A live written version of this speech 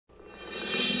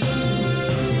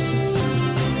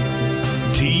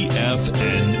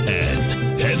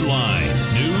TFNN. Headline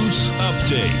News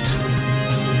Update.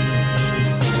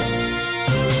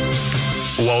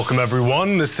 Welcome,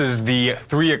 everyone. This is the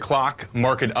 3 o'clock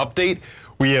market update.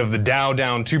 We have the Dow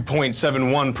down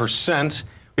 2.71%.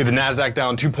 We have the NASDAQ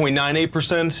down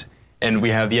 2.98%. And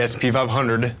we have the S&P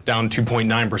 500 down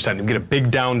 2.9%. We get a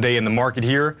big down day in the market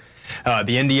here.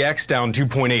 The NDX down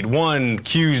 2.81,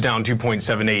 Qs down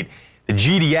 2.78. The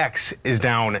GDX is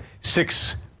down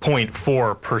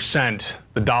 6.4%.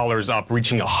 The dollar's up,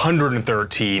 reaching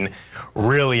 113,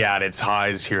 really at its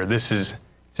highs here. This is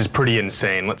pretty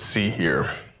insane. Let's see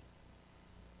here.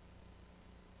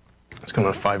 Let's go on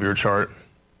a 5-year chart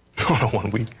on a 1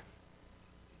 week.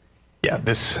 Yeah,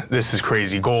 this is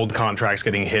crazy. Gold contracts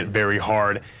getting hit very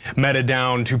hard. Meta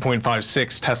down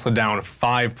 2.56, Tesla down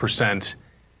 5%,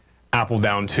 Apple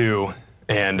down 2%,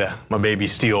 and my baby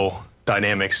Steel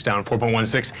Dynamics down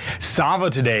 4.16. Sava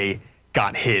today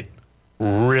got hit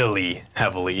really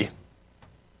heavily,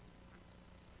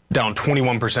 down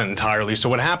 21% entirely. So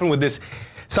what happened with this?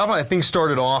 Sava, I think,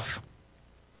 started off,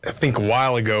 a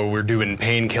while ago, we're doing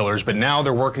painkillers, but now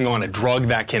they're working on a drug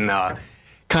that can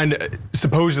kind of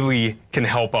supposedly can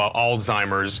help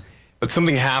Alzheimer's. But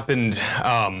something happened.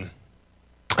 I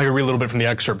can read a little bit from the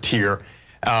excerpt here.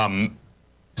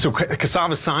 So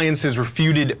Cassava Sciences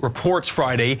refuted reports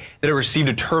Friday that it received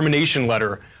a termination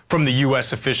letter from the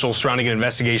U.S. officials surrounding an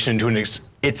investigation into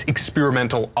its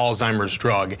experimental Alzheimer's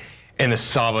drug, and the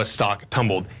Sava stock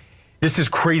tumbled. This is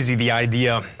crazy, the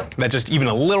idea that just even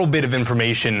a little bit of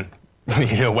information,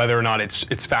 whether or not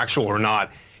it's factual or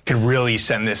not, could really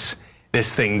send this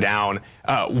thing down.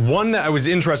 One that I was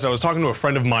interested, I was talking to a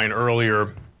friend of mine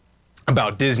earlier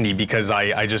about Disney because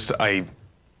I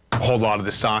hold a lot of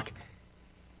the stock.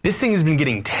 This thing has been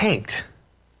getting tanked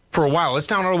for a while. It's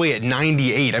down all the way at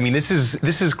 98. I mean, this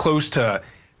is close to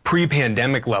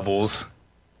pre-pandemic levels.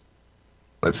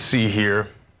 Let's see here.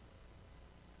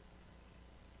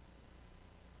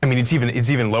 I mean, it's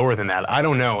even lower than that. I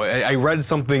don't know. I read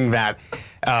something that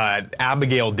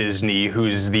Abigail Disney,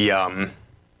 who's the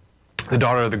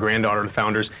daughter of the granddaughter of the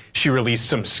founders, she released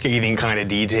some scathing kind of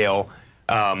detail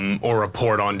or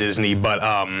report on Disney. But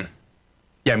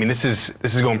yeah, I mean, this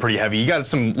is going pretty heavy. You got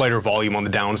some lighter volume on the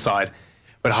downside,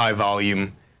 but high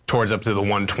volume towards up to the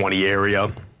 120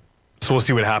 area. So we'll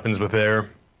see what happens with there.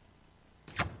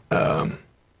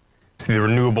 See, the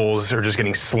renewables are just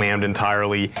getting slammed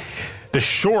entirely. The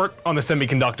short on the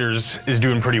semiconductors is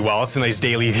doing pretty well. It's a nice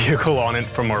daily vehicle on it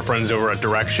from our friends over at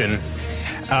Direction.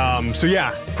 So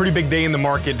yeah, pretty big day in the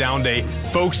market, down day.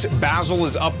 Folks, Basil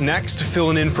is up next,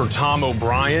 filling in for Tom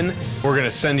O'Brien. We're going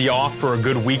to send you off for a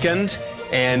good weekend,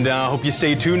 and hope you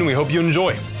stay tuned, and we hope you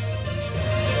enjoy.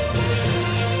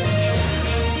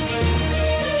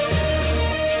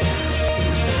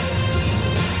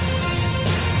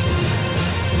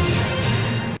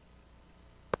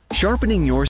 Sharpening your